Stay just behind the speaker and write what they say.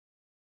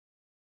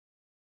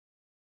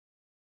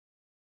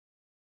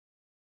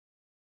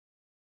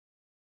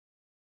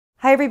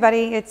Hi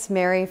everybody, it's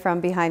Mary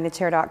from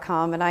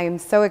BehindTheChair.com, and I am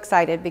so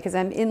excited because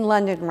I'm in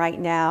London right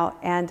now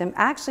and I'm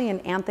actually in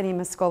Anthony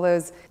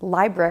Mascolo's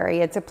library.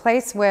 It's a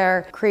place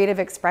where creative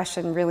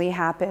expression really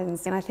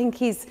happens, and I think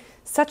he's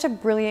such a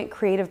brilliant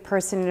creative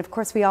person, and of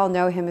course we all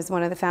know him as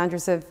one of the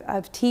founders of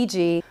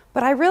TG,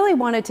 but I really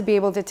wanted to be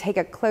able to take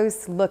a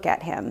close look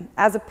at him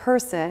as a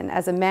person,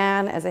 as a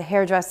man, as a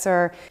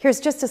hairdresser.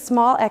 Here's just a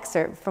small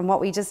excerpt from what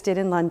we just did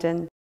in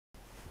London.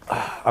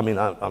 I mean,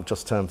 I've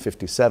just turned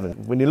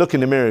 57. When you look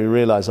in the mirror, you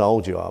realise how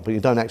old you are, but you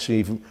don't actually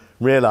even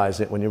realise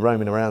it when you're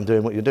roaming around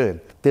doing what you're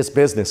doing. This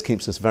business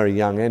keeps us very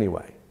young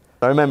anyway.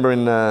 I remember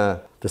in the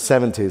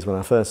 70s when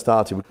I first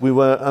started, we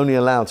were only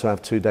allowed to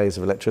have 2 days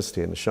of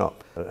electricity in the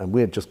shop, and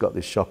we had just got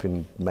this shop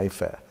in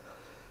Mayfair.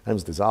 And it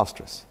was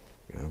disastrous.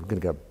 We're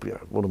going to go,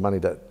 all the money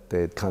that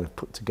they had kind of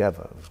put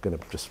together was going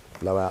to just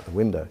blow out the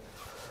window.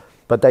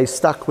 But they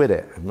stuck with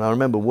it, and I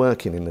remember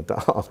working in the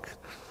dark,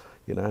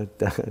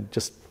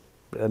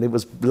 and it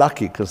was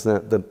lucky because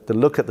the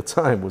look at the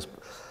time was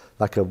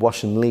like a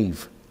wash and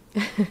leave.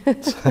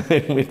 So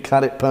we'd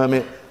cut it, perm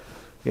it,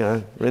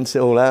 rinse it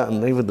all out,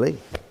 and they would leave.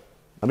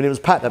 I mean, it was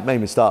Pat that made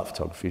me start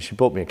photography. She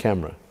bought me a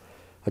camera.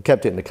 I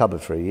kept it in the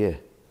cupboard for a year.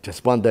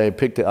 Just one day,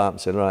 picked it up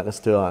and said, right, let's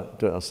do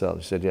it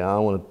ourselves. She said, yeah, I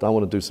want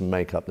to do some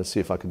makeup. Let's see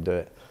if I can do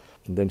it.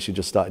 And then she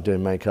just started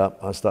doing makeup.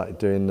 I started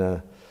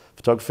doing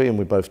photography, and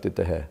we both did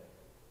the hair.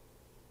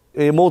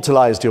 It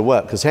immortalised your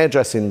work, because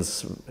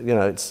hairdressing's,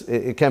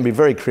 it can be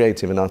very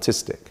creative and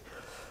artistic,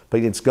 but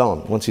it's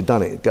gone. Once you've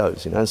done it, it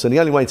goes, So the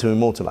only way to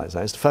immortalise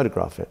that is to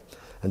photograph it.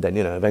 And then,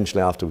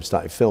 eventually after we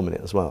started filming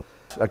it as well.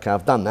 Okay,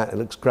 I've done that, it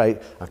looks great,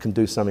 I can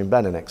do something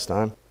better next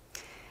time.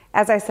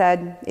 As I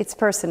said, it's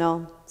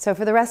personal. So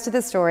for the rest of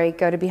the story,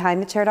 go to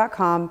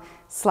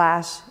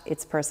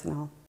BehindTheChair.com/it's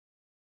personal.